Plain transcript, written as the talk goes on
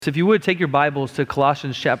So if you would, take your Bibles to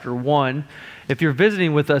Colossians chapter 1. If you're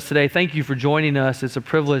visiting with us today, thank you for joining us. It's a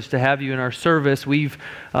privilege to have you in our service. We've,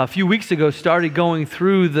 a few weeks ago, started going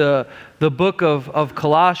through the book of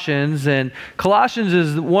Colossians, and Colossians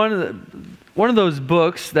is one of those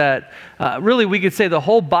books that really we could say the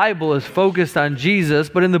whole Bible is focused on Jesus,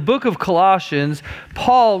 but in the book of Colossians,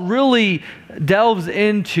 Paul really delves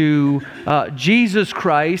into Jesus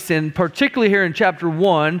Christ, and particularly here in chapter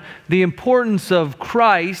 1, the importance of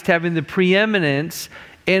Christ having the preeminence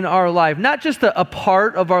in our life. Not just a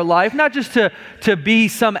part of our life, not just to be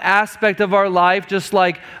some aspect of our life, just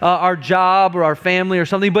like our job or our family or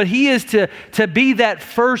something, but He is to be that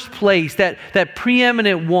first place, that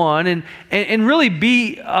preeminent one, and really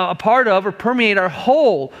be a part of or permeate our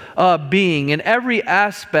whole being in every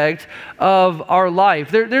aspect of our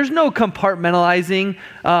life. There's no compartmentalizing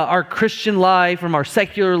our Christian life from our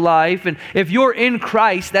secular life. And if you're in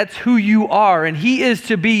Christ, that's who you are, and He is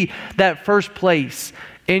to be that first place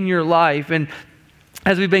in your life. And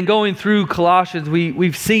as we've been going through Colossians,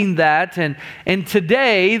 we've seen that, and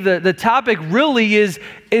today the topic really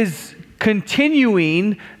is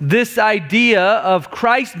continuing this idea of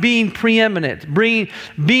Christ being preeminent,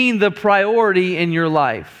 being the priority in your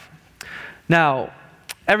life. Now,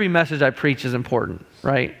 every message I preach is important,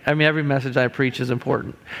 right? I mean, every message I preach is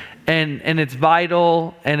important. And it's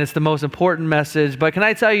vital, and it's the most important message. But can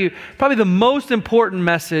I tell you, probably the most important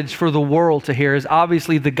message for the world to hear is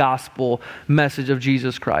obviously the gospel message of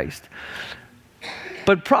Jesus Christ.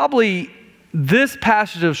 But probably this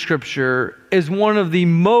passage of Scripture is one of the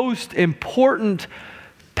most important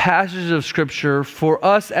passages of Scripture for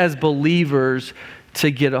us as believers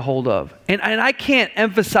to get a hold of. And I can't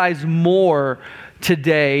emphasize more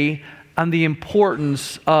today on the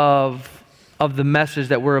importance of the message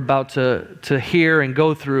that we're about to hear and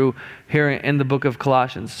go through here in the book of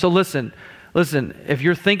Colossians. So listen, if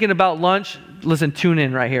you're thinking about lunch, tune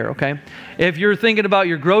in right here, okay? If you're thinking about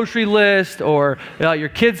your grocery list, or your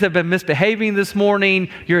kids have been misbehaving this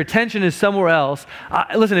morning, your attention is somewhere else.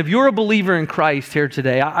 Listen, if you're a believer in Christ here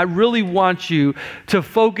today, I really want you to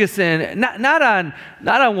focus in, not on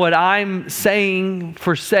what I'm saying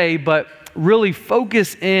per se, but really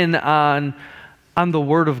focus in on the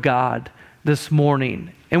Word of God this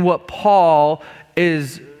morning and what Paul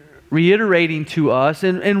is reiterating to us.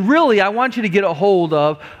 And really, I want you to get a hold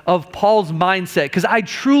of Paul's mindset, because I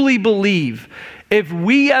truly believe if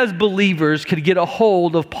we as believers could get a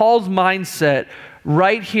hold of Paul's mindset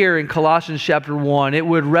right here in Colossians chapter 1, it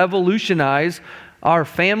would revolutionize our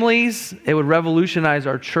families, it would revolutionize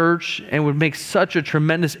our church, and would make such a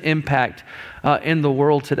tremendous impact in the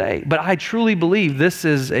world today. But I truly believe this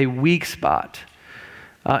is a weak spot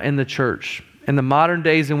in the church. In the modern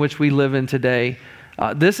days in which we live in today,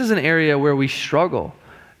 this is an area where we struggle.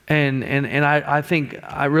 And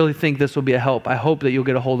I really think this will be a help. I hope that you'll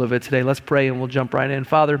get a hold of it today. Let's pray and we'll jump right in.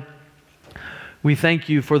 Father, we thank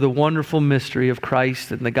you for the wonderful mystery of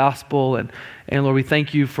Christ and the gospel. And Lord, we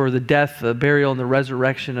thank you for the death, the burial, and the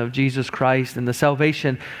resurrection of Jesus Christ and the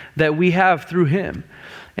salvation that we have through Him.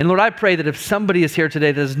 And Lord, I pray that if somebody is here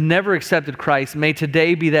today that has never accepted Christ, may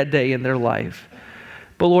today be that day in their life.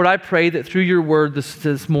 But Lord, I pray that through your word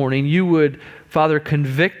this morning, you would, Father,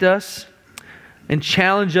 convict us and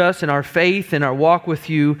challenge us in our faith and our walk with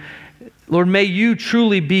you. Lord, may you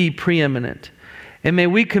truly be preeminent. And may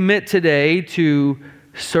we commit today to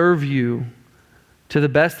serve you to the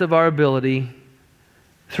best of our ability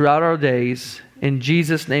throughout our days. In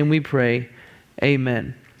Jesus' name we pray,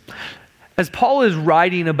 amen. As Paul is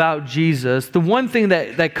writing about Jesus, the one thing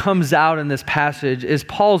that comes out in this passage is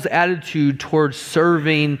Paul's attitude towards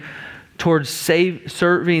serving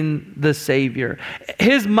the Savior.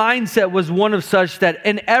 His mindset was one of such that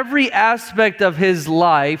in every aspect of his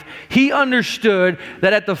life, he understood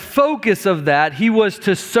that at the focus of that, he was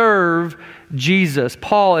to serve Jesus.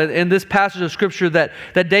 Paul, in this passage of Scripture that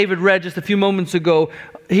David read just a few moments ago,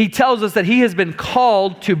 he tells us that he has been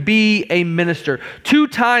called to be a minister. 2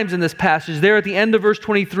 times in this passage, there at the end of verse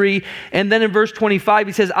 23, and then in verse 25,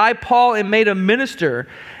 he says, I, Paul, am made a minister.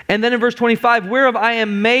 And then in verse 25, whereof I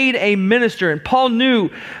am made a minister. And Paul knew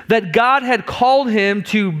that God had called him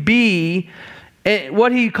to be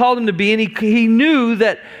what he called him to be, and he knew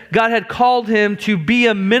that God had called him to be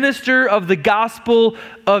a minister of the gospel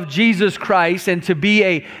of Jesus Christ and to be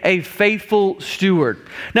a faithful steward.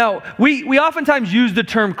 Now, we oftentimes use the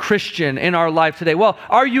term Christian in our life today. Well,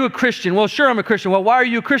 are you a Christian? Well, sure, I'm a Christian. Well, why are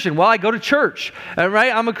you a Christian? Well, I go to church,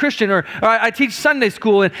 right? I'm a Christian, or I teach Sunday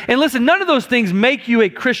school. And listen, none of those things make you a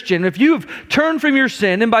Christian. If you've turned from your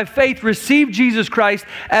sin and by faith received Jesus Christ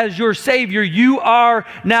as your Savior, you are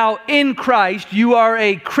now in Christ. You are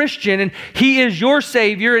a Christian, and He is your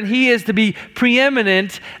Savior, and He is to be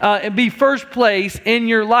preeminent and be first place in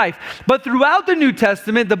your life. But throughout the New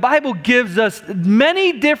Testament, the Bible gives us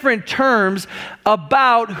many different terms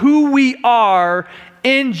about who we are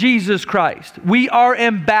in Jesus Christ. We are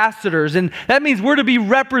ambassadors, and that means we're to be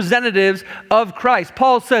representatives of Christ.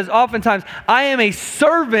 Paul says oftentimes, I am a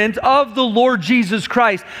servant of the Lord Jesus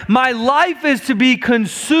Christ. My life is to be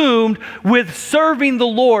consumed with serving the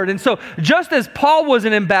Lord. And so just as Paul was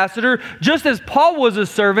an ambassador, just as Paul was a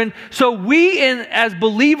servant, so we as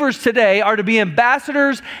believers today are to be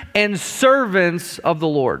ambassadors and servants of the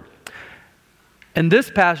Lord. In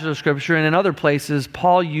this passage of Scripture and in other places,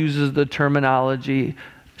 Paul uses the terminology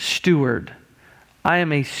steward. I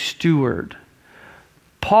am a steward.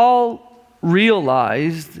 Paul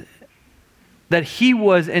realized that he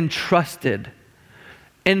was entrusted,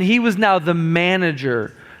 and he was now the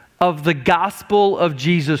manager of the gospel of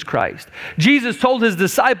Jesus Christ. Jesus told his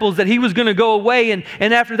disciples that he was going to go away, and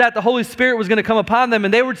after that the Holy Spirit was going to come upon them,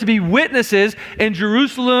 and they were to be witnesses in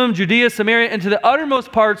Jerusalem, Judea, Samaria, and to the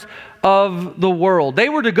uttermost parts of the world. They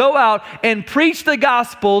were to go out and preach the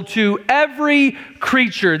gospel to every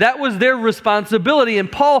creature. That was their responsibility.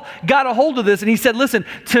 And Paul got a hold of this and he said, listen,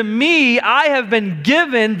 to me, I have been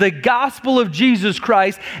given the gospel of Jesus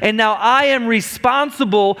Christ, and now I am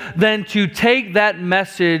responsible then to take that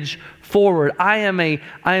message forward. I am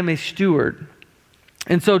a steward.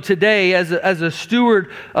 And so today, as a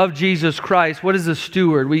steward of Jesus Christ, what is a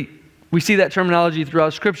steward? We see that terminology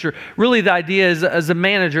throughout Scripture. Really, the idea is as a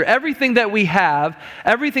manager. Everything that we have,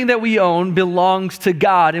 everything that we own belongs to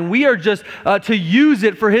God, and we are just to use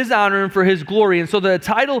it for His honor and for His glory. And so the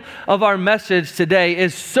title of our message today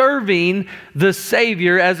is Serving the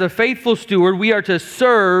Savior. As a faithful steward, we are to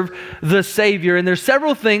serve the Savior. And there's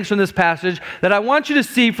several things from this passage that I want you to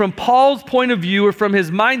see from Paul's point of view or from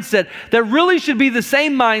his mindset that really should be the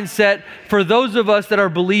same mindset for those of us that are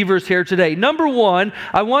believers here today. Number one,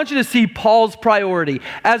 I want you to see Paul's priority.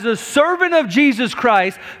 As a servant of Jesus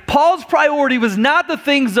Christ, Paul's priority was not the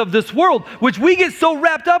things of this world, which we get so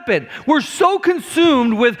wrapped up in. We're so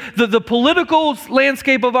consumed with the political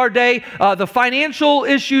landscape of our day, the financial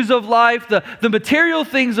issues of life, the material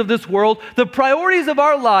things of this world. The priorities of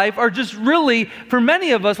our life are just really, for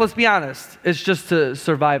many of us, let's be honest, it's just to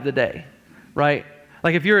survive the day, right?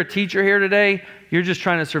 Like if you're a teacher here today, you're just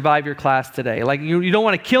trying to survive your class today. Like you don't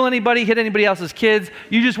want to kill anybody, hit anybody else's kids.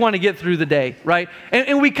 You just want to get through the day, right?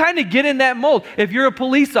 And we kind of get in that mold. If you're a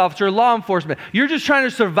police officer, law enforcement, you're just trying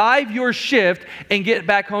to survive your shift and get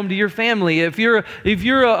back home to your family. If you're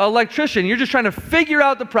an electrician, you're just trying to figure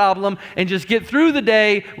out the problem and just get through the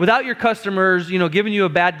day without your customers, giving you a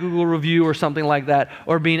bad Google review or something like that,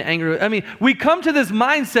 or being angry. I mean, we come to this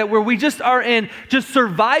mindset where we just are in just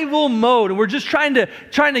survival mode, and we're just trying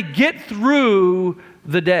to get through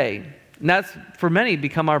the day. And that's, for many,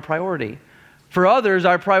 become our priority. For others,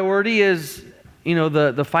 our priority is,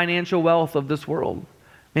 the financial wealth of this world.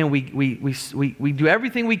 Man, we do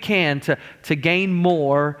everything we can to gain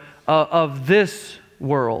more of this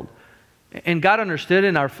world. And God understood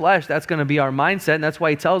in our flesh that's going to be our mindset, and that's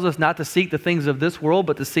why He tells us not to seek the things of this world,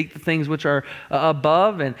 but to seek the things which are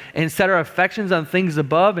above and set our affections on things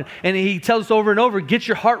above. And He tells us over and over, get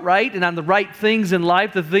your heart right and on the right things in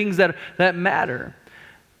life, the things that matter.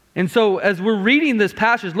 And so as we're reading this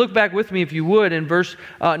passage, look back with me if you would in verse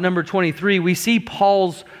number 23, we see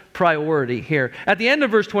Paul's priority here. At the end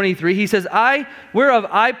of verse 23, he says, whereof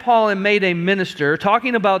I, Paul, am made a minister,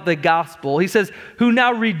 talking about the gospel. He says, who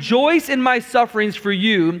now rejoice in my sufferings for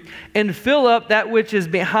you and fill up that which is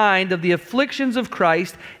behind of the afflictions of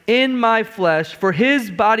Christ in my flesh for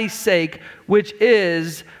His body's sake, which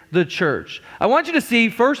is the church. I want you to see,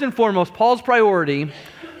 first and foremost, Paul's priority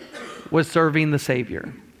was serving the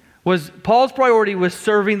Savior. Paul's priority was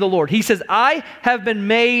serving the Lord. He says, I have been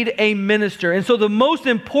made a minister. And so the most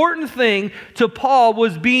important thing to Paul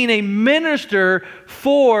was being a minister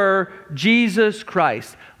for Jesus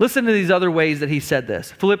Christ. Listen to these other ways that he said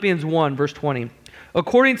this. Philippians 1, verse 20.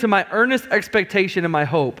 According to my earnest expectation and my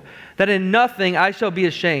hope, that in nothing I shall be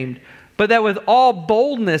ashamed, but that with all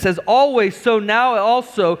boldness, as always, so now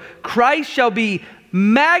also, Christ shall be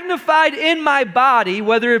magnified in my body,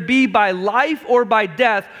 whether it be by life or by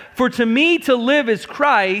death. For to me to live is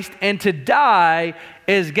Christ, and to die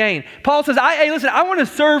is gain. Paul says, I want to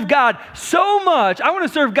serve God so much. I want to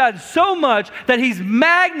serve God so much that he's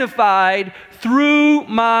magnified through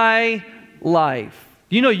my life.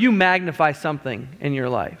 You know, you magnify something in your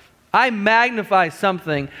life. I magnify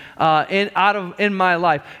something in my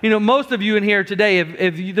life. You know, most of you in here today,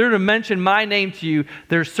 if they're to mention my name to you,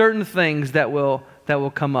 there's certain things that will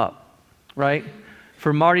come up, right?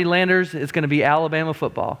 For Marty Landers, it's going to be Alabama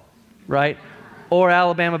football, right? Or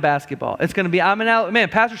Alabama basketball. It's going to be,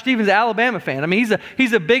 Pastor Stephen's an Alabama fan. I mean,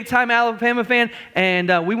 he's a big-time Alabama fan,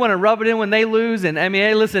 and we want to rub it in when they lose, and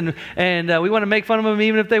hey, listen, and we want to make fun of him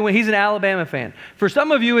even if they win. He's an Alabama fan. For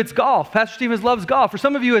some of you, it's golf. Pastor Stevens loves golf. For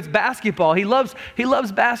some of you, it's basketball. He loves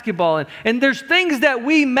basketball, and there's things that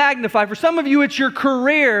we magnify. For some of you, it's your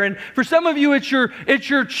career, and for some of you, it's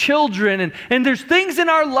your children, and there's things in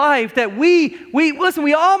our life that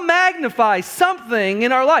we all magnify something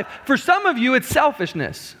in our life. For some of you, it's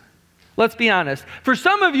selfishness. Let's be honest. For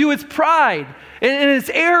some of you, it's pride and it's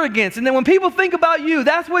arrogance. And then when people think about you,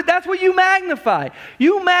 that's what you magnify.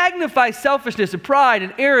 You magnify selfishness and pride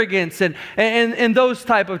and arrogance and those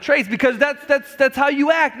type of traits because that's how you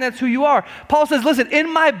act and that's who you are. Paul says, listen,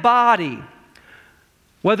 in my body,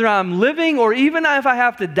 whether I'm living or even if I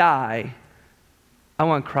have to die, I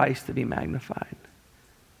want Christ to be magnified.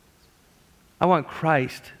 I want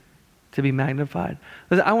Christ to be magnified.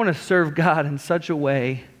 Listen, I want to serve God in such a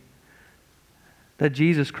way that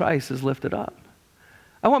Jesus Christ is lifted up.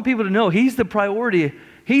 I want people to know He's the priority.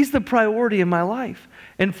 He's the priority in my life.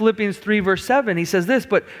 In Philippians 3 verse 7, he says this,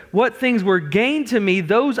 but what things were gained to me,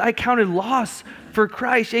 those I counted loss for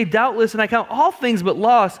Christ. Yea, doubtless, and I count all things but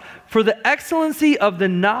loss for the excellency of the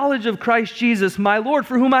knowledge of Christ Jesus, my Lord,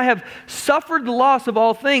 for whom I have suffered the loss of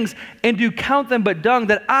all things, and do count them but dung,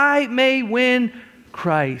 that I may win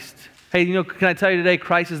Christ. Hey, you know, can I tell you today,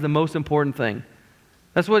 Christ is the most important thing.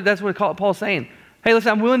 That's what Paul's saying. Hey,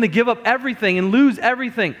 listen, I'm willing to give up everything and lose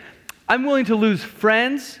everything. I'm willing to lose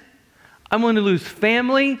friends. I'm willing to lose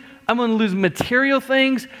family. I'm willing to lose material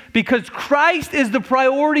things because Christ is the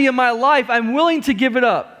priority in my life. I'm willing to give it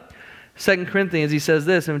up. 2 Corinthians, he says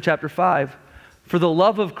this in chapter 5, for the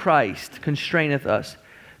love of Christ constraineth us,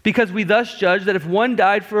 because we thus judge that if one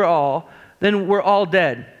died for all, then we're all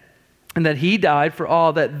dead. And that he died for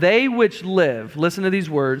all, that they which live, listen to these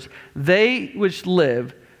words, they which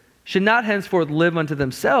live should not henceforth live unto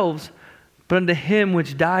themselves, but unto him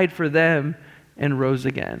which died for them and rose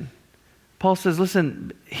again. Paul says,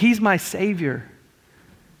 listen, he's my Savior.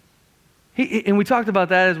 And we talked about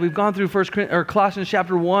that as we've gone through Colossians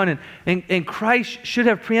chapter 1, and Christ should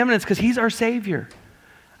have preeminence because he's our Savior.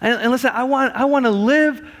 And listen, I want to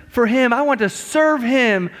live for him. I want to serve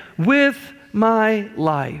him with my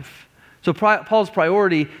life. So Paul's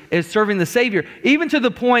priority is serving the Savior, even to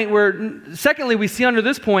the point where, secondly, we see under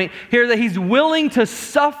this point here that he's willing to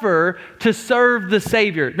suffer to serve the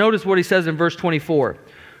Savior. Notice what he says in verse 24.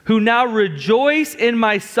 Who now rejoice in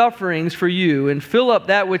my sufferings for you and fill up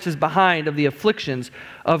that which is behind of the afflictions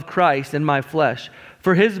of Christ in my flesh,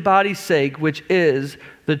 for his body's sake, which is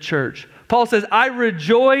the church. Paul says, I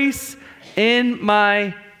rejoice in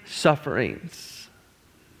my sufferings.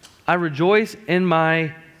 I rejoice in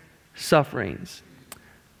my sufferings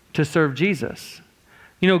to serve Jesus.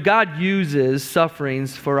 You know, God uses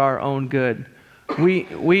sufferings for our own good. We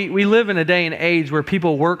live in a day and age where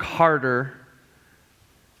people work harder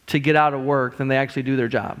to get out of work than they actually do their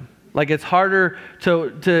job. Like it's harder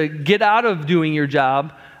to get out of doing your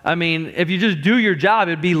job. I mean, if you just do your job,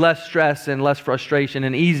 it'd be less stress and less frustration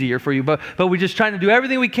and easier for you. But we're just trying to do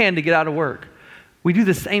everything we can to get out of work. We do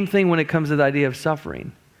the same thing when it comes to the idea of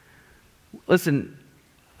suffering. Listen,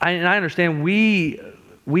 I understand we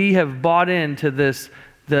have bought into this,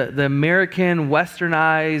 the American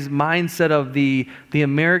westernized mindset of the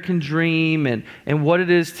American dream and what it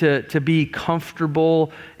is to be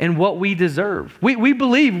comfortable and what we deserve. We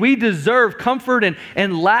believe we deserve comfort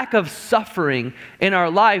and lack of suffering in our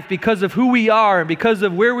life because of who we are and because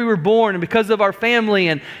of where we were born and because of our family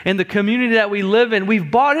and the community that we live in. We've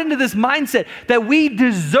bought into this mindset that we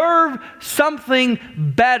deserve something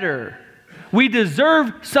better. We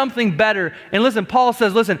deserve something better. And listen, Paul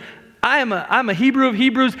says, listen, I'm a Hebrew of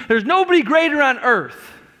Hebrews. There's nobody greater on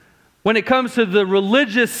earth when it comes to the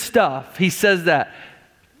religious stuff. He says that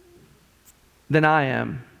than I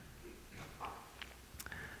am.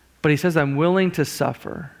 But he says, I'm willing to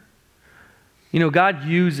suffer. You know, God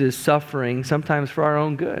uses suffering sometimes for our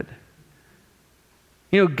own good.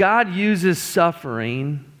 You know, God uses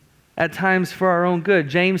suffering at times for our own good.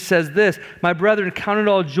 James says this, "My brethren, count it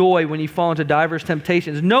all joy when you fall into diverse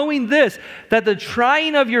temptations, knowing this, that the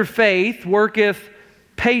trying of your faith worketh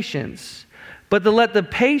patience. But to let the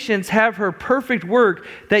patience have her perfect work,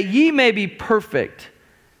 that ye may be perfect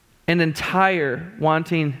and entire,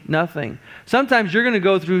 wanting nothing." Sometimes you're going to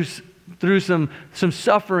go through some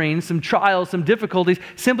suffering, some trials, some difficulties,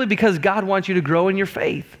 simply because God wants you to grow in your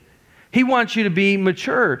faith. He wants you to be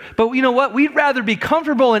mature. But you know what? We'd rather be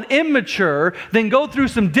comfortable and immature than go through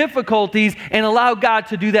some difficulties and allow God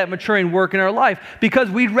to do that maturing work in our life, because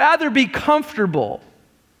we'd rather be comfortable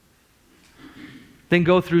than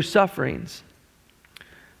go through sufferings.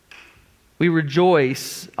 We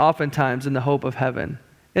rejoice oftentimes in the hope of heaven.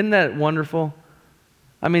 Isn't that wonderful?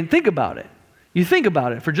 I mean, think about it. You think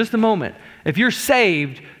about it for just a moment. If you're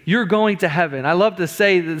saved, you're going to heaven. I love to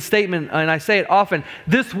say the statement, and I say it often,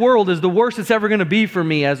 this world is the worst it's ever going to be for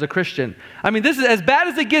me as a Christian. I mean, this is as bad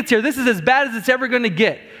as it gets here. This is as bad as it's ever going to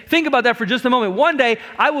get. Think about that for just a moment. One day,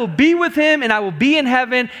 I will be with him, and I will be in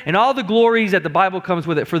heaven, and all the glories that the Bible comes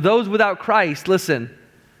with it. For those without Christ, listen,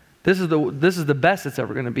 this is the best it's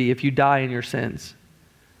ever going to be if you die in your sins.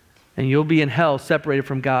 And you'll be in hell separated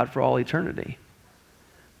from God for all eternity.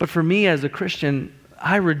 But for me as a Christian,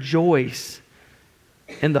 I rejoice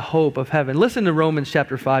in the hope of heaven. Listen to Romans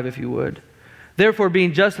chapter 5 if you would. "Therefore,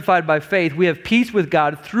 being justified by faith, we have peace with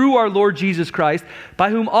God through our Lord Jesus Christ, by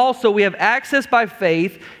whom also we have access by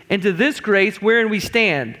faith into this grace wherein we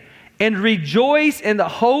stand, and rejoice in the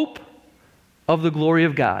hope of the glory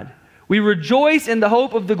of God." We rejoice in the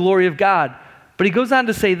hope of the glory of God. But he goes on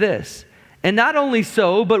to say this, "And not only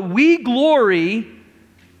so, but we glory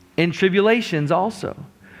in tribulations also,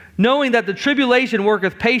 knowing that the tribulation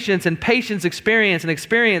worketh patience, and patience experience, and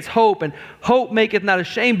experience hope, and hope maketh not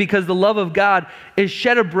ashamed, because the love of God is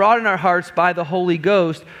shed abroad in our hearts by the Holy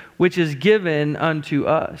Ghost, which is given unto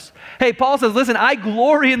us." Hey, Paul says, listen, I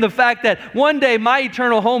glory in the fact that one day my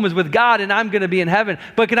eternal home is with God and I'm going to be in heaven.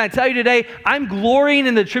 But can I tell you today, I'm glorying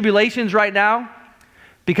in the tribulations right now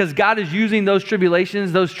because God is using those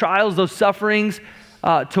tribulations, those trials, those sufferings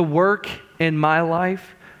to work in my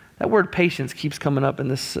life. That word patience keeps coming up in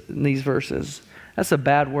these verses. That's a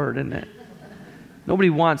bad word, isn't it?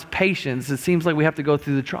 Nobody wants patience. It seems like we have to go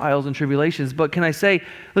through the trials and tribulations. But can I say,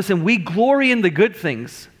 listen, we glory in the good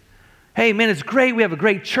things. Hey, man, it's great. We have a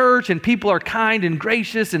great church, and people are kind and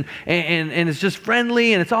gracious, and it's just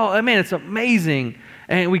friendly, and it's all, man, it's amazing.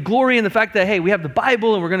 And we glory in the fact that, hey, we have the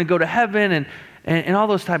Bible, and we're going to go to heaven, and all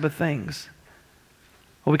those type of things.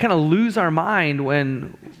 Well, we kind of lose our mind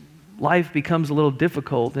when life becomes a little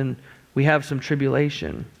difficult and we have some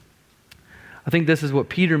tribulation. I think this is what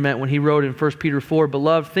Peter meant when he wrote in 1 Peter 4,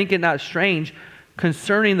 "Beloved, think it not strange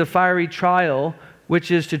concerning the fiery trial which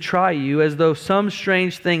is to try you, as though some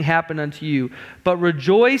strange thing happened unto you. But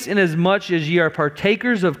rejoice inasmuch as ye are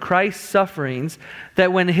partakers of Christ's sufferings,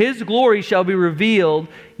 that when his glory shall be revealed,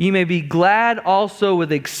 ye may be glad also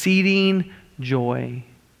with exceeding joy."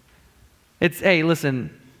 Hey, listen,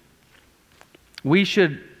 we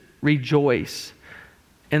should rejoice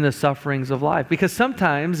in the sufferings of life, because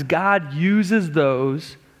sometimes God uses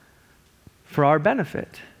those for our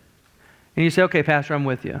benefit. And you say, okay, Pastor, I'm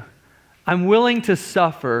with you. I'm willing to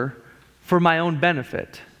suffer for my own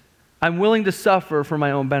benefit. I'm willing to suffer for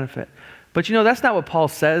my own benefit. But you know, that's not what Paul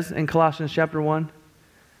says in Colossians chapter 1.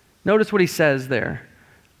 Notice what he says there.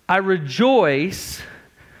 I rejoice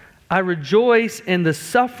in the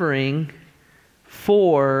suffering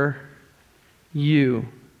for you.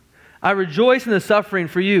 I rejoice in the suffering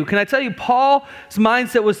for you. Can I tell you, Paul's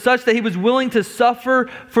mindset was such that he was willing to suffer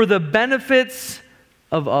for the benefits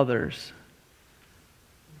of others.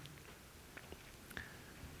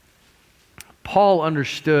 Paul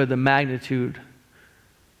understood the magnitude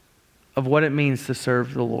of what it means to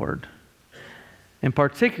serve the Lord, and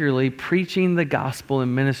particularly preaching the gospel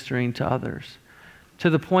and ministering to others, to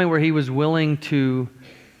the point where he was willing to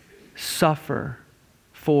suffer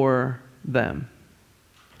for them.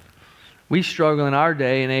 We struggle in our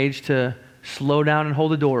day and age to slow down and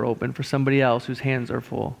hold the door open for somebody else whose hands are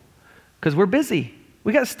full, because we're busy.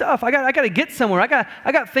 We got stuff. I got to get somewhere.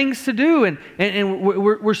 I got things to do, and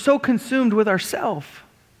we're so consumed with ourselves.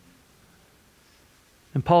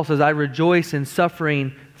 And Paul says, "I rejoice in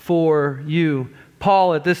suffering for you."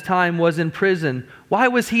 Paul at this time was in prison. Why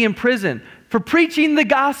was he in prison? For preaching the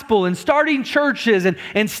gospel and starting churches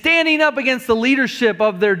and standing up against the leadership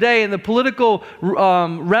of their day and the political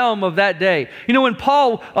realm of that day. You know, when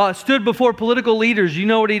Paul stood before political leaders, you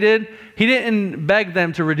know what he did? He didn't beg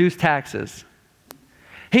them to reduce taxes.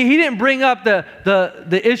 He didn't bring up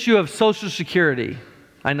the issue of Social Security.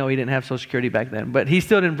 I know he didn't have Social Security back then, but he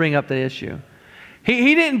still didn't bring up the issue.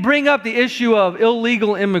 He didn't bring up the issue of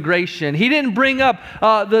illegal immigration. He didn't bring up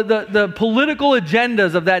the political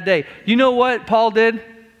agendas of that day. You know what Paul did?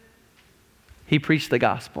 He preached the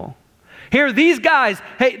gospel. Here, these guys,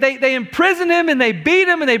 hey, they imprison him and they beat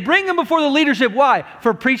him and they bring him before the leadership. Why?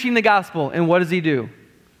 For preaching the gospel. And what does he do?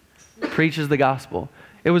 Preaches the gospel.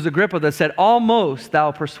 It was Agrippa that said, almost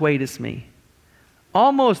thou persuadest me.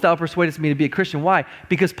 Almost thou persuadest me to be a Christian. Why?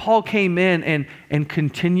 Because Paul came in and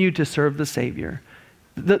continued to serve the Savior.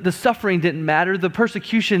 The suffering didn't matter. The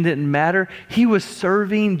persecution didn't matter. He was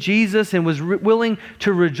serving Jesus and was willing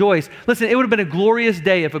to rejoice. Listen, it would have been a glorious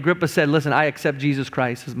day if Agrippa said, listen, I accept Jesus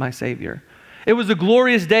Christ as my Savior. It was a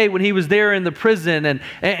glorious day when he was there in the prison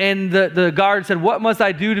and the guard said, what must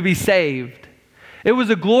I do to be saved? It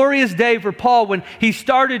was a glorious day for Paul when he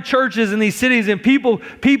started churches in these cities and people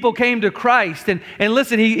came to Christ. And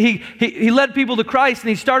listen, he led people to Christ and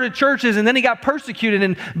he started churches and then he got persecuted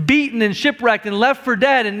and beaten and shipwrecked and left for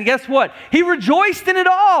dead. And guess what? He rejoiced in it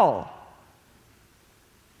all.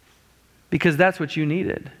 Because that's what you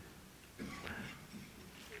needed.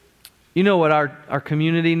 You know what our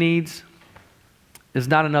community needs? Is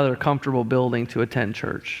not another comfortable building to attend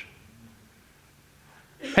church.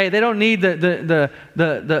 Hey, they don't need the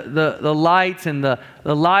lights and the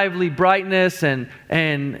lively brightness and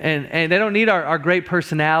they don't need our great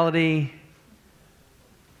personality.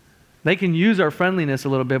 They can use our friendliness a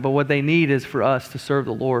little bit, but what they need is for us to serve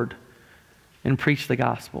the Lord and preach the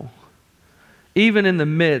gospel. Even in the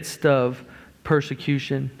midst of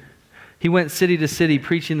persecution, he went city to city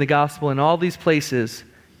preaching the gospel. In all these places,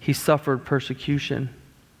 he suffered persecution.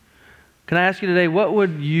 Can I ask you today, what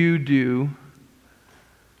would you do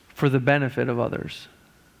for the benefit of others?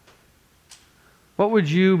 What would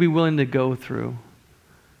you be willing to go through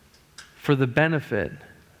for the benefit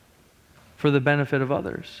of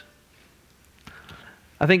others?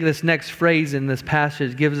 I think this next phrase in this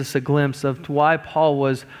passage gives us a glimpse of why Paul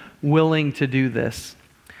was willing to do this.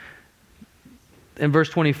 In verse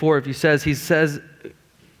 24, he says,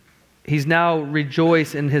 he's now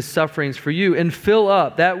rejoice in his sufferings for you and fill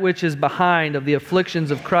up that which is behind of the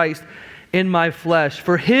afflictions of Christ in my flesh,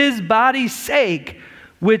 for his body's sake,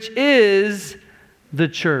 which is the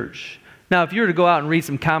church. Now, if you were to go out and read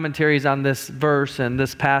some commentaries on this verse and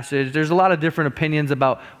this passage, there's a lot of different opinions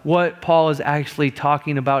about what Paul is actually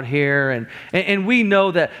talking about here. And we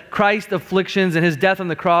know that Christ's afflictions and his death on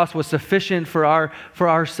the cross was sufficient for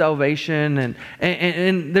our salvation.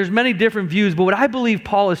 And there's many different views, but what I believe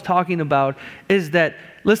Paul is talking about is that,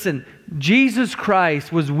 listen, Jesus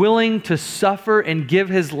Christ was willing to suffer and give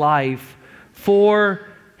his life for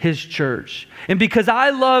his church. And because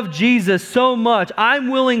I love Jesus so much, I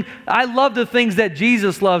love the things that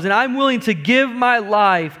Jesus loves, and I'm willing to give my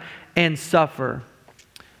life and suffer.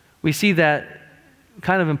 We see that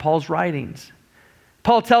kind of in Paul's writings.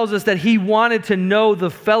 Paul tells us that he wanted to know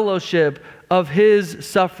the fellowship of his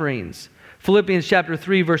sufferings. Philippians chapter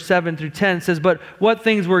 3, verse 7 through 10 says, but what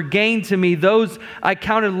things were gained to me, those I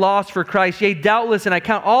counted loss for Christ. Yea, doubtless, and I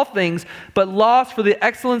count all things, but loss for the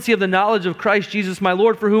excellency of the knowledge of Christ Jesus my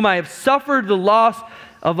Lord, for whom I have suffered the loss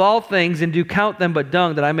of all things, and do count them but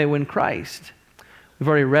dung, that I may win Christ. We've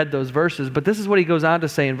already read those verses, but this is what he goes on to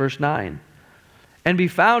say in verse 9. And be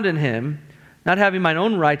found in him, not having mine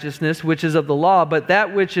own righteousness, which is of the law, but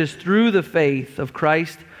that which is through the faith of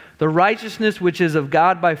Christ, the righteousness which is of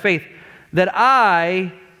God by faith, that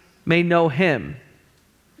I may know him.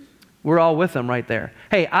 We're all with him right there.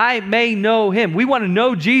 Hey, I may know him. We want to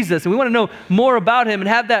know Jesus and we want to know more about him and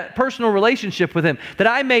have that personal relationship with him. That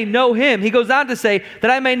I may know him. He goes on to say that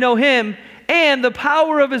I may know him and the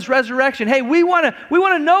power of his resurrection. Hey, we want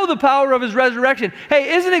to know the power of his resurrection.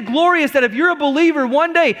 Hey, isn't it glorious that if you're a believer,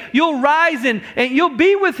 one day you'll rise and you'll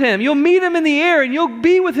be with him. You'll meet him in the air and you'll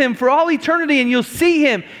be with him for all eternity and you'll see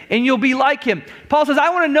him and you'll be like him. Paul says,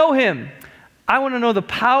 I want to know him. I want to know the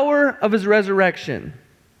power of his resurrection.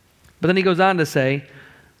 But then he goes on to say,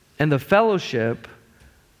 and the fellowship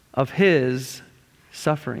of his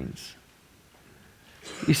sufferings.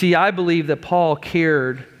 You see, I believe that Paul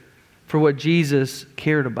cared for what Jesus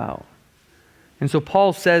cared about. And so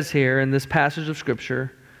Paul says here in this passage of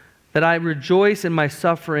Scripture that I rejoice in my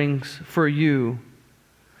sufferings for you.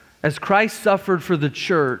 As Christ suffered for the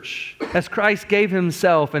church, as Christ gave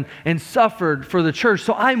himself and suffered for the church,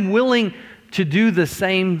 so I'm willing to do the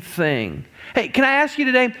same thing. Hey, can I ask you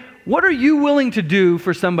today, what are you willing to do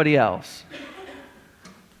for somebody else?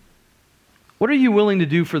 What are you willing to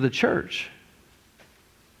do for the church?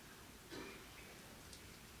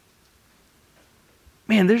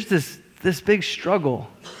 Man, there's this big struggle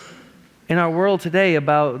in our world today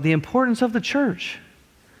about the importance of the church.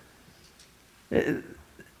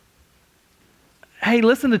 hey,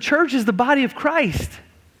 listen, the church is the body of Christ.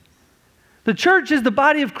 The church is the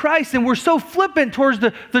body of Christ, and we're so flippant towards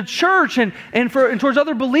the church and towards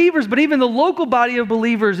other believers, but even the local body of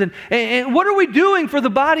believers. And what are we doing for the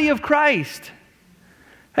body of Christ?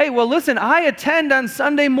 Hey, well, listen, I attend on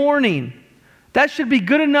Sunday morning. That should be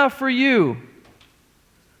good enough for you.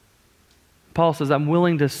 Paul says, I'm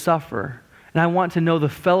willing to suffer, and I want to know the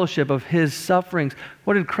fellowship of his sufferings.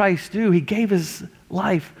 What did Christ do? He gave his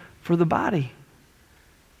life for the body.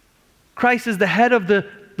 Christ is the head of the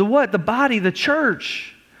what? The body, the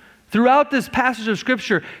church. Throughout this passage of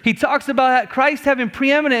Scripture, he talks about Christ having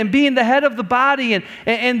preeminent and being the head of the body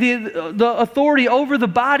and the authority over the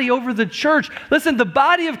body, over the church. Listen, the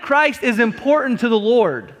body of Christ is important to the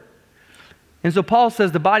Lord. And so Paul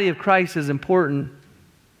says the body of Christ is important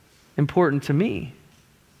to me.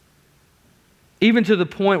 Even to the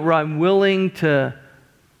point where I'm willing to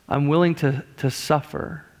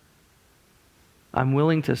suffer. I'm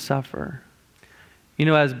willing to suffer. You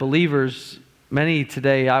know, as believers, many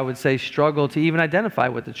today, I would say, struggle to even identify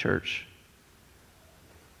with the church.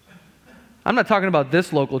 I'm not talking about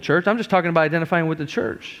this local church. I'm just talking about identifying with the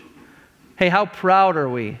church. Hey, how proud are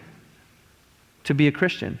we to be a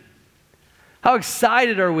Christian? How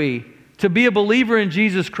excited are we to be a believer in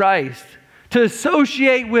Jesus Christ, to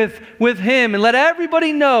associate with Him and let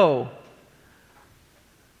everybody know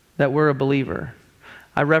that we're a believer?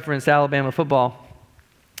 I referenced Alabama football.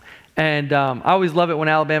 And I always love it when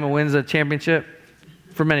Alabama wins a championship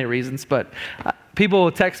for many reasons. But people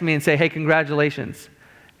will text me and say, hey, congratulations.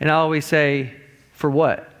 And I always say, for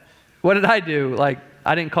what? What did I do? Like,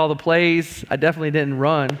 I didn't call the plays. I definitely didn't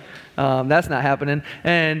run. That's not happening.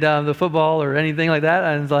 And the football or anything like that.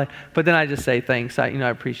 And it's like, but then I just say thanks. I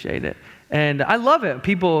appreciate it. And I love it.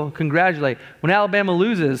 People congratulate. When Alabama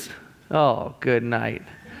loses, oh, good night.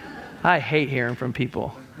 I hate hearing from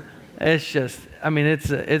people. It's just,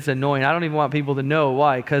 it's annoying. I don't even want people to know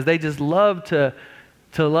why, because they just love to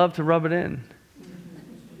rub it in.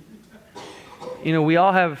 You know, we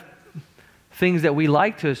all have things that we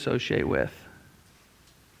like to associate with.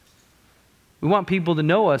 We want people to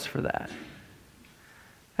know us for that.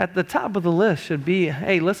 At the top of the list should be,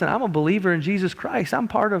 hey, listen, I'm a believer in Jesus Christ. I'm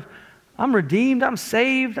redeemed, I'm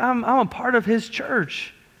saved, I'm a part of His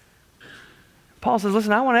church. Paul says,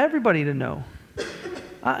 listen, I want everybody to know.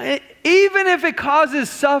 Even if it causes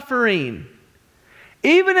suffering,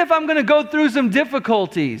 even if I'm going to go through some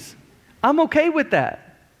difficulties, I'm okay with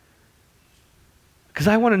that. Because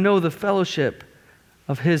I want to know the fellowship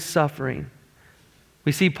of His suffering.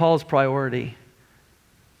 We see Paul's priority.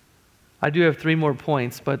 I do have 3 more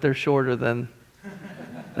points, but they're shorter than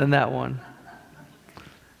that one.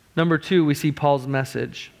 Number 2, we see Paul's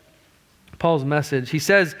message. Paul's message. He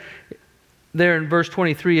says there in verse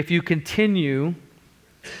 23, if you continue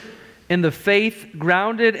in the faith,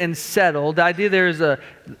 grounded and settled. The idea there is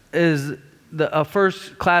a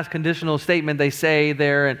first-class conditional statement they say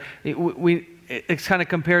there, and it's kind of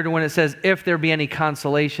compared to when it says, if there be any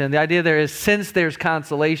consolation. The idea there is, since there's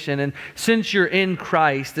consolation, and since you're in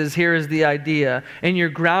Christ, here is the idea, and you're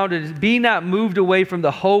grounded, be not moved away from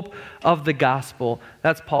the hope of the gospel.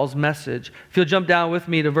 That's Paul's message. If you'll jump down with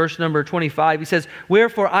me to verse number 25, he says,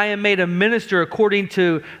 wherefore I am made a minister according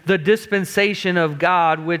to the dispensation of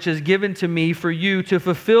God, which is given to me for you to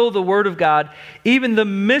fulfill the word of God, even the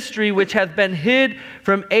mystery which hath been hid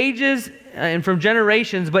from ages and from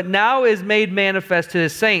generations, but now is made manifest to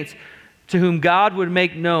His saints, to whom God would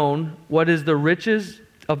make known what is the riches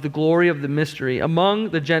of the glory of the mystery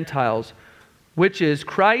among the Gentiles, which is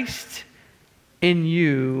Christ in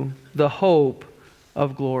you, the hope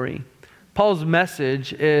of glory. Paul's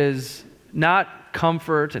message is not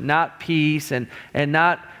comfort and not peace and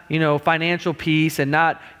not, financial peace and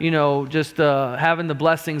not, just having the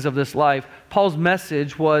blessings of this life. Paul's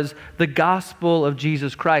message was the gospel of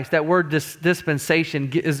Jesus Christ. That word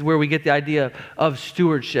dispensation is where we get the idea of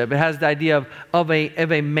stewardship. It has the idea of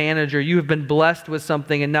a manager. You have been blessed with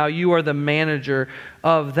something, and now you are the manager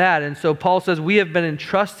of that. And so Paul says we have been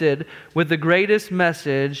entrusted with the greatest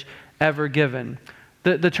message ever given.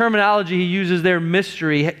 The terminology he uses there,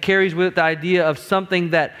 mystery, carries with it the idea of something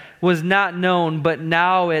that was not known, but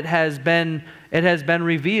now it has been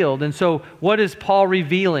revealed. And so what is Paul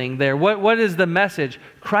revealing there? What is the message?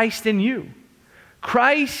 Christ in you.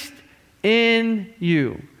 Christ in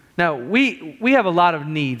you. Now, we have a lot of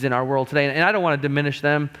needs in our world today, and I don't want to diminish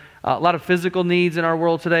them. A lot of physical needs in our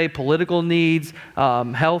world today, political needs,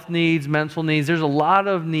 health needs, mental needs. There's a lot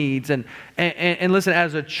of needs. And listen,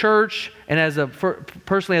 as a church and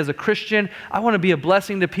personally as a Christian, I want to be a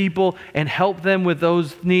blessing to people and help them with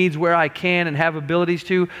those needs where I can and have abilities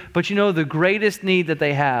to. But the greatest need that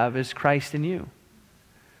they have is Christ in you.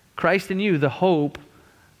 Christ in you, the hope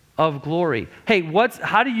of glory. Hey,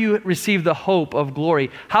 how do you receive the hope of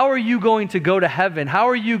glory? How are you going to go to heaven? How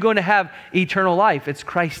are you going to have eternal life? It's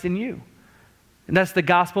Christ in you. And that's the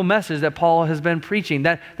gospel message that Paul has been preaching.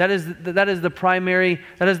 That is the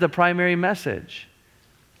primary message.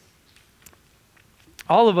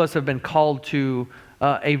 All of us have been called to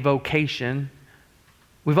a vocation.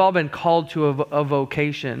 We've all been called to a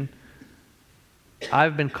vocation.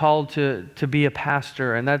 I've been called to be a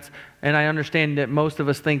pastor, and I understand that most of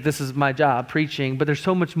us think this is my job, preaching, but there's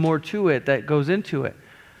so much more to it that goes into it.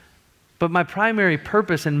 But my primary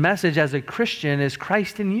purpose and message as a Christian is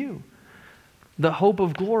Christ in you, the hope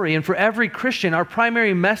of glory. And for every Christian, our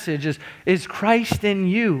primary message is Christ in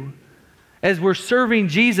you. As we're serving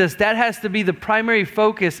Jesus, that has to be the primary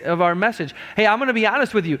focus of our message. Hey, I'm going to be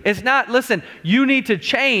honest with you. It's not, listen, you need to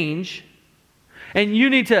change, and you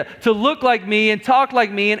need to look like me and talk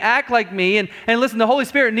like me and act like me. And listen, the Holy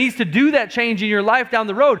Spirit needs to do that change in your life down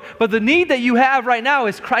the road. But the need that you have right now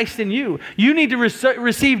is Christ in you. You need to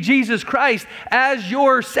receive Jesus Christ as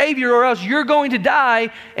your Savior, or else you're going to die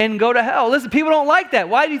and go to hell. Listen, people don't like that.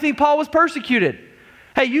 Why do you think Paul was persecuted?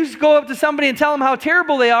 Hey, you go up to somebody and tell them how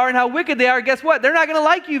terrible they are and how wicked they are. Guess what? They're not going to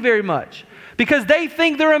like you very much because they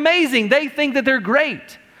think they're amazing. They think that they're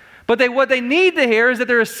great. But what they need to hear is that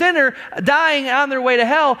they're a sinner dying on their way to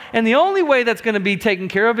hell, and the only way that's going to be taken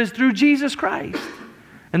care of is through Jesus Christ.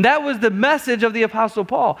 And that was the message of the Apostle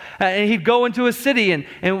Paul. And he'd go into a city,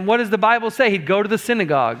 and what does the Bible say? He'd go to the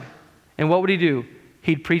synagogue, and what would he do?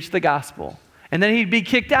 He'd preach the gospel. And then he'd be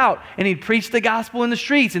kicked out, and he'd preach the gospel in the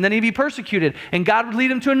streets, and then he'd be persecuted. And God would lead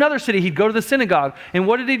him to another city. He'd go to the synagogue, and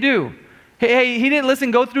what did he do? Hey, he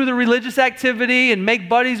didn't go through the religious activity and make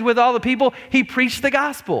buddies with all the people. He preached the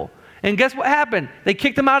gospel. And guess what happened? They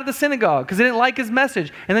kicked him out of the synagogue because they didn't like his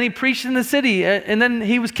message. And then he preached in the city, and then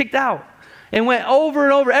he was kicked out. And went over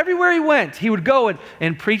and over. Everywhere he went, he would go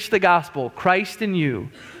and preach the gospel. Christ in you,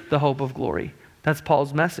 the hope of glory. That's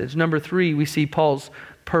Paul's message. Number 3, we see Paul's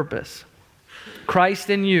purpose. Christ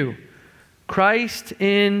in you. Christ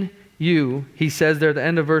in you, he says there at the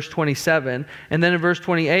end of verse 27. And then in verse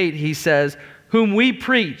 28, he says, whom we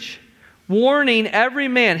preach, warning every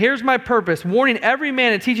man, here's my purpose, warning every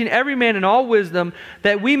man and teaching every man in all wisdom,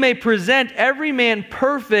 that we may present every man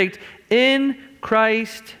perfect in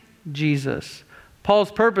Christ Jesus.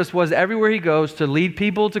 Paul's purpose was everywhere he goes to lead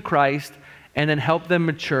people to Christ and then help them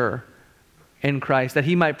mature in Christ, that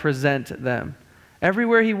he might present them.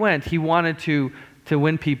 Everywhere he went, he wanted to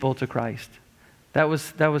win people to Christ. That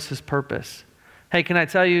was his purpose. Hey, can I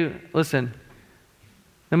tell you, listen,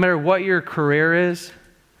 no matter what your career is,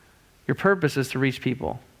 your purpose is to reach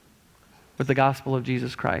people with the gospel of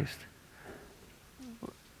Jesus Christ.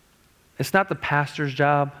 It's not the pastor's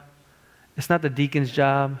job. It's not the deacon's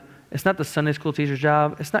job. It's not the Sunday school teacher's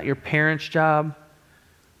job. It's not your parents' job.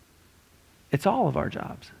 It's all of our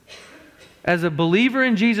jobs. As a believer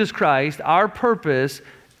in Jesus Christ, our purpose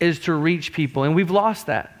is to reach people, and we've lost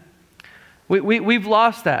that. We've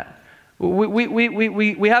lost that.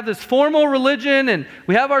 We have this formal religion, and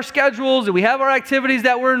we have our schedules, and we have our activities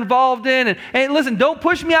that we're involved in. And listen, don't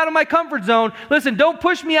push me out of my comfort zone. Listen, don't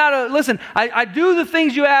push me out of, listen, I do the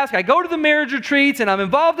things you ask. I go to the marriage retreats, and I'm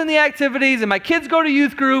involved in the activities, and my kids go to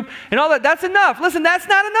youth group, and all that. That's enough. Listen, that's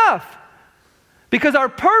not enough. Because our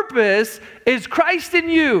purpose is Christ in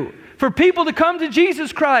you, for people to come to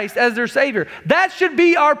Jesus Christ as their Savior. That should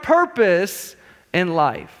be our purpose in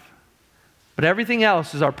life. But everything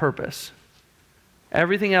else is our purpose.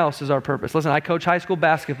 Everything else is our purpose. Listen, I coach high school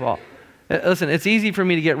basketball. Listen, it's easy for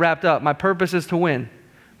me to get wrapped up. My purpose is to win.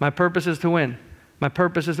 My purpose is to win. My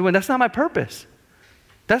purpose is to win. That's not my purpose.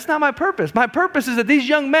 That's not my purpose. My purpose is that these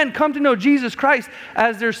young men come to know Jesus Christ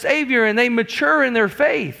as their Savior and they mature in their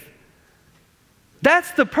faith.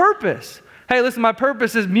 That's the purpose. Hey, listen, my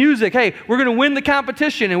purpose is music. Hey, we're going to win the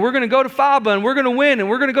competition, and we're going to go to FABA, and we're going to win, and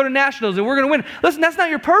we're going to go to nationals, and we're going to win. Listen, that's not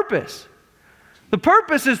your purpose. The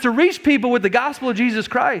purpose is to reach people with the gospel of Jesus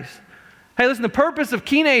Christ. Hey, listen, the purpose of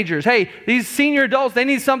teenagers, hey, these senior adults, they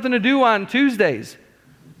need something to do on Tuesdays.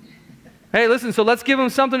 Hey, listen, so let's give them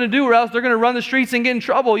something to do, or else they're going to run the streets and get in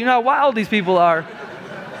trouble. You know how wild these people are.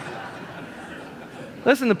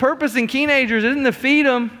 Listen, the purpose in teenagers isn't to feed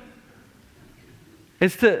them.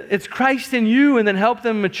 It's Christ in you, and then help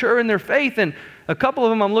them mature in their faith. And a couple of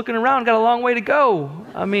them, I'm looking around, got a long way to go.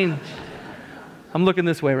 I mean, I'm looking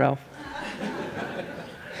this way, Ralph.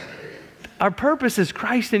 Our purpose is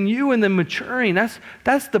Christ in you and then maturing.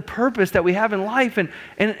 That's the purpose that we have in life,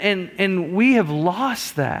 and we have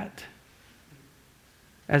lost that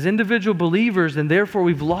as individual believers, and therefore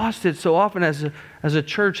we've lost it so often as a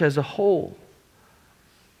church as a whole.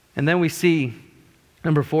 And then we see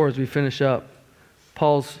Number 4, as we finish up,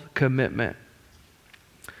 Paul's commitment.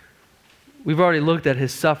 We've already looked at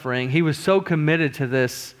his suffering. He was so committed to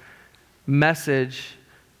this message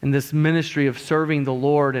and this ministry of serving the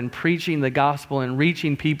Lord and preaching the gospel and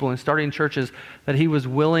reaching people and starting churches that he was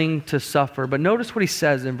willing to suffer. But notice what he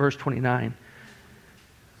says in verse 29.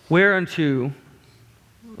 Whereunto,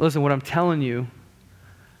 listen, what I'm telling you,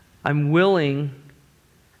 I'm willing,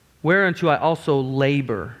 whereunto I also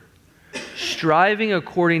labor, striving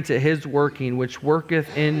according to his working, which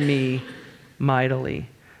worketh in me mightily.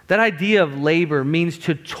 That idea of labor means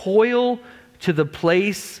to toil to the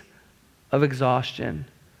place of exhaustion.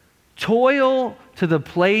 Toil to the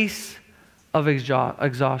place of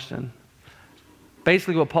exhaustion.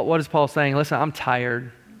 Basically, what is Paul saying? Listen, I'm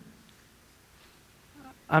tired.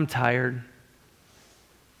 I'm tired.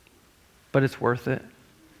 But it's worth it.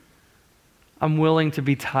 I'm willing to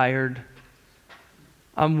be tired.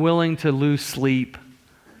 I'm willing to lose sleep.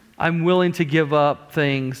 I'm willing to give up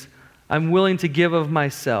things. I'm willing to give of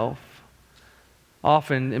myself.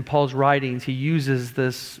 Often in Paul's writings, he uses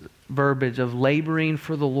this verbiage of laboring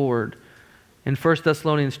for the Lord. In 1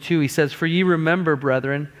 Thessalonians 2, he says, "For ye remember,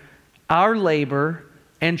 brethren, our labor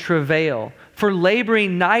and travail, for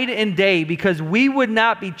laboring night and day, because we would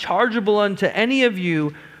not be chargeable unto any of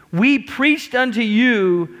you, we preached unto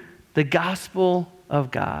you the gospel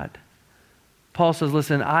of God." Paul says,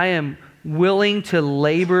 listen, I am willing to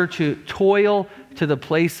labor, to toil to the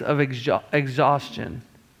place of exhaustion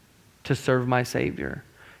to serve my Savior.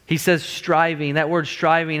 He says striving. That word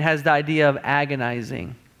striving has the idea of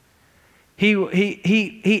agonizing.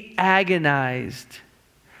 He agonized.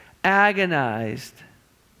 Agonized.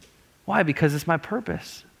 Why? Because it's my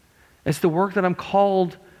purpose. It's the work that I'm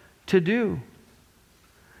called to do.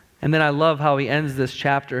 And then I love how he ends this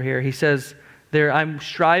chapter here. He says there, I'm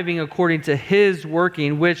striving according to his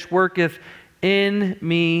working, which worketh in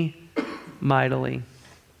me mightily.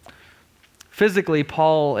 Physically,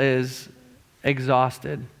 Paul is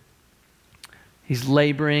exhausted. He's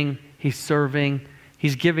laboring, he's serving,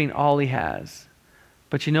 he's giving all he has.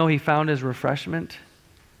 But you know, he found his refreshment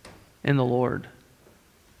in the Lord.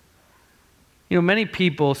 You know, many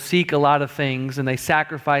people seek a lot of things and they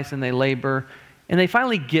sacrifice and they labor and they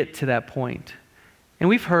finally get to that point. And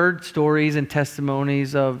we've heard stories and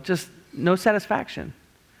testimonies of just no satisfaction.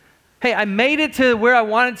 Hey, I made it to where I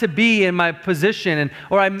wanted to be in my position,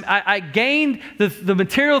 or I gained the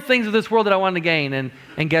material things of this world that I wanted to gain,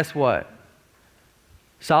 and guess what?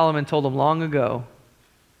 Solomon told them long ago,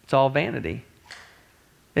 it's all vanity.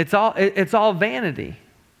 It's all vanity.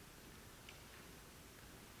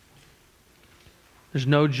 There's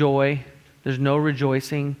no joy, there's no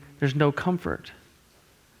rejoicing, there's no comfort.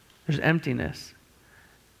 There's emptiness.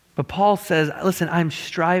 But Paul says, listen, I'm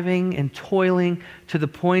striving and toiling to the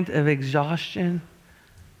point of exhaustion,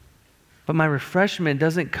 but my refreshment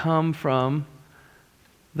doesn't come from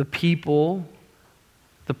the people,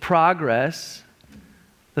 the progress,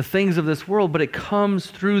 the things of this world, but it comes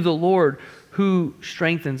through the Lord who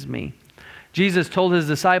strengthens me. Jesus told his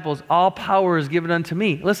disciples, all power is given unto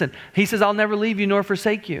me. Listen, he says, I'll never leave you nor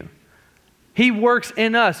forsake you. He works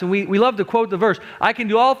in us, and we love to quote the verse, I can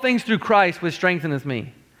do all things through Christ which strengtheneth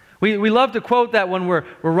me. We love to quote that when we're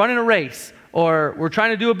running a race, or we're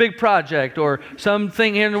trying to do a big project, or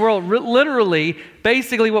something here in the world. Literally,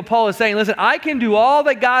 basically what Paul is saying, listen, I can do all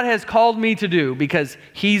that God has called me to do because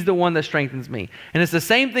he's the one that strengthens me. And it's the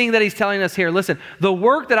same thing that he's telling us here. Listen, the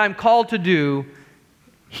work that I'm called to do,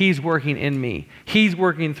 he's working in me. He's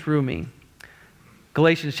working through me.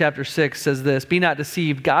 Galatians chapter 6 says this, be not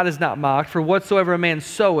deceived, God is not mocked, for whatsoever a man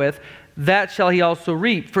soweth, that shall he also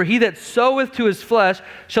reap. For he that soweth to his flesh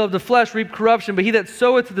shall of the flesh reap corruption, but he that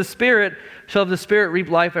soweth to the Spirit shall of the Spirit reap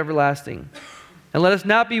life everlasting. And let us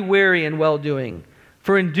not be weary in well-doing,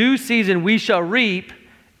 for in due season we shall reap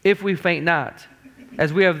if we faint not.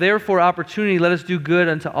 As we have therefore opportunity, let us do good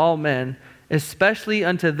unto all men, especially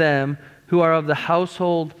unto them who are of the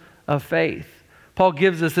household of faith. Paul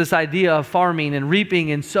gives us this idea of farming and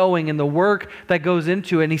reaping and sowing and the work that goes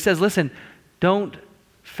into it. And he says, listen, don't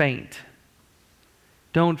faint.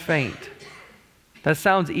 Don't faint. That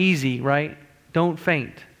sounds easy, right? Don't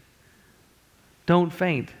faint. Don't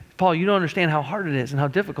faint. Paul, you don't understand how hard it is and how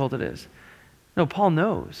difficult it is. No, Paul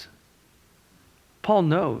knows. Paul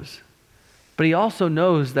knows. But he also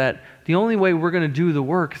knows that the only way we're going to do the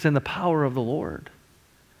work is in the power of the Lord.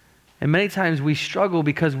 And many times we struggle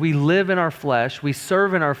because we live in our flesh, we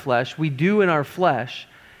serve in our flesh, we do in our flesh,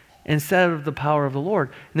 instead of the power of the Lord.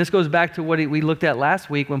 And this goes back to what we looked at last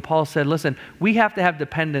week when Paul said, listen, we have to have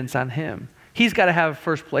dependence on him. He's got to have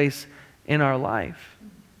first place in our life.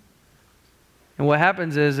 And what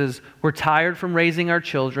happens is we're tired from raising our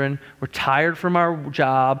children. We're tired from our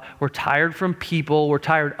job. We're tired from people. We're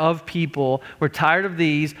tired of people. We're tired of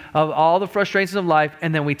these, of all the frustrations of life,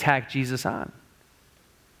 and then we tack Jesus on.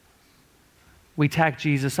 We tack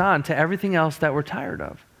Jesus on to everything else that we're tired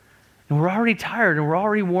of. And we're already tired and we're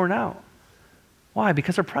already worn out. Why?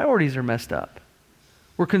 Because our priorities are messed up.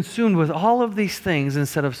 We're consumed with all of these things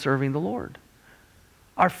instead of serving the Lord.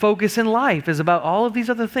 Our focus in life is about all of these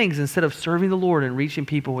other things instead of serving the Lord and reaching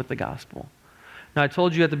people with the gospel. Now, I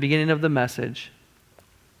told you at the beginning of the message,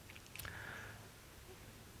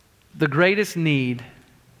 the greatest need,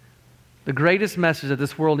 the greatest message that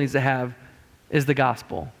this world needs to have is the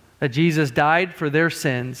gospel. That Jesus died for their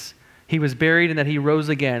sins, he was buried, and that he rose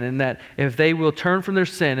again, and that if they will turn from their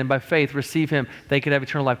sin and by faith receive him, they could have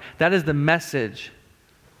eternal life. That is the message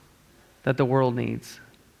that the world needs.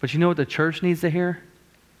 But you know what the church needs to hear?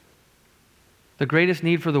 The greatest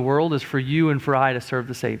need for the world is for you and for I to serve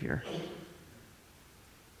the Savior.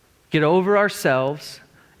 Get over ourselves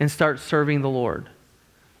and start serving the Lord,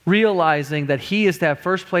 realizing that he is to have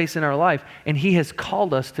first place in our life, and he has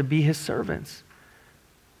called us to be his servants.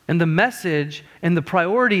 And the message and the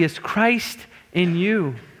priority is Christ in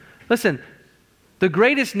you. Listen, the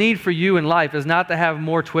greatest need for you in life is not to have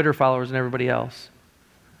more Twitter followers than everybody else.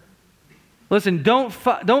 Listen, don't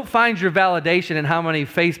find your validation in how many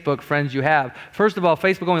Facebook friends you have. First of all,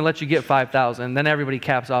 Facebook only lets you get 5,000, then everybody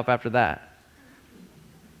caps off after that.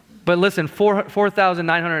 But listen,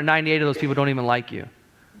 4,998 of those people don't even like you.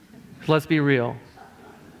 So let's be real.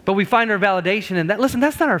 But we find our validation in that. Listen,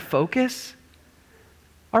 that's not our focus.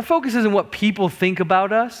 Our focus isn't what people think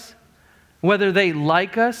about us, whether they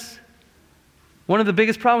like us. One of the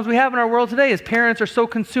biggest problems we have in our world today is parents are so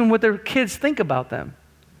consumed with what their kids think about them.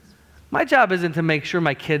 My job isn't to make sure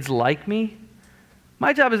my kids like me.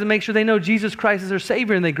 My job is to make sure they know Jesus Christ is their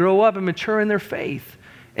Savior and they grow up and mature in their faith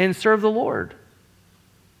and serve the Lord.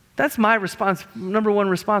 That's my number one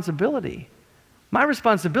responsibility. My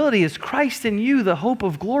responsibility is Christ in you, the hope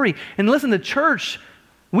of glory. And listen, the church,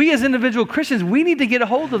 we as individual Christians, we need to get a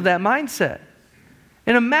hold of that mindset.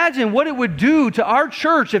 And imagine what it would do to our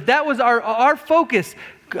church if that was our focus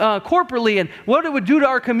corporately, and what it would do to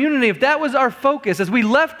our community if that was our focus. As we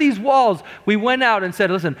left these walls, we went out and said,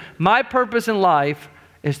 listen, my purpose in life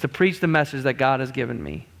is to preach the message that God has given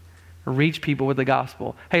me. Reach people with the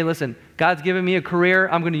gospel. Hey, listen, God's given me a career.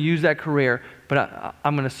 I'm going to use that career, but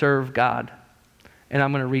I'm going to serve God, and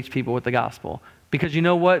I'm going to reach people with the gospel. Because you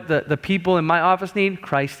know what the people in my office need?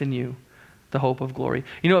 Christ in you, the hope of glory.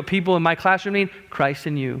 You know what people in my classroom need? Christ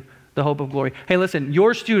in you, the hope of glory. Hey, listen,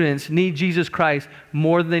 your students need Jesus Christ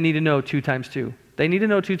more than they need to know 2 times 2. They need to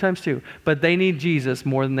know 2 times 2, but they need Jesus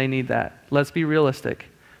more than they need that. Let's be realistic.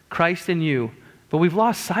 Christ in you, but we've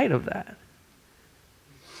lost sight of that.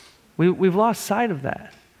 We've lost sight of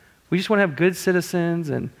that. We just want to have good citizens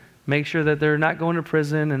and make sure that they're not going to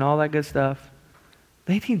prison and all that good stuff.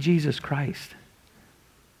 They need Jesus Christ.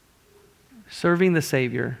 Serving the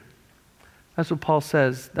Savior. That's what Paul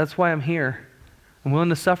says. That's why I'm here. I'm willing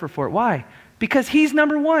to suffer for it. Why? Because he's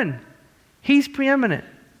number one. He's preeminent.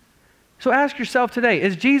 So ask yourself today,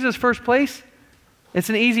 is Jesus first place? It's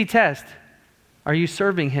an easy test. Are you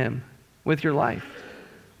serving him with your life?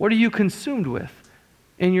 What are you consumed with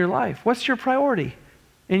in your life? What's your priority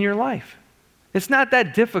in your life? It's not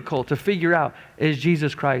that difficult to figure out, is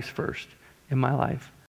Jesus Christ first in my life?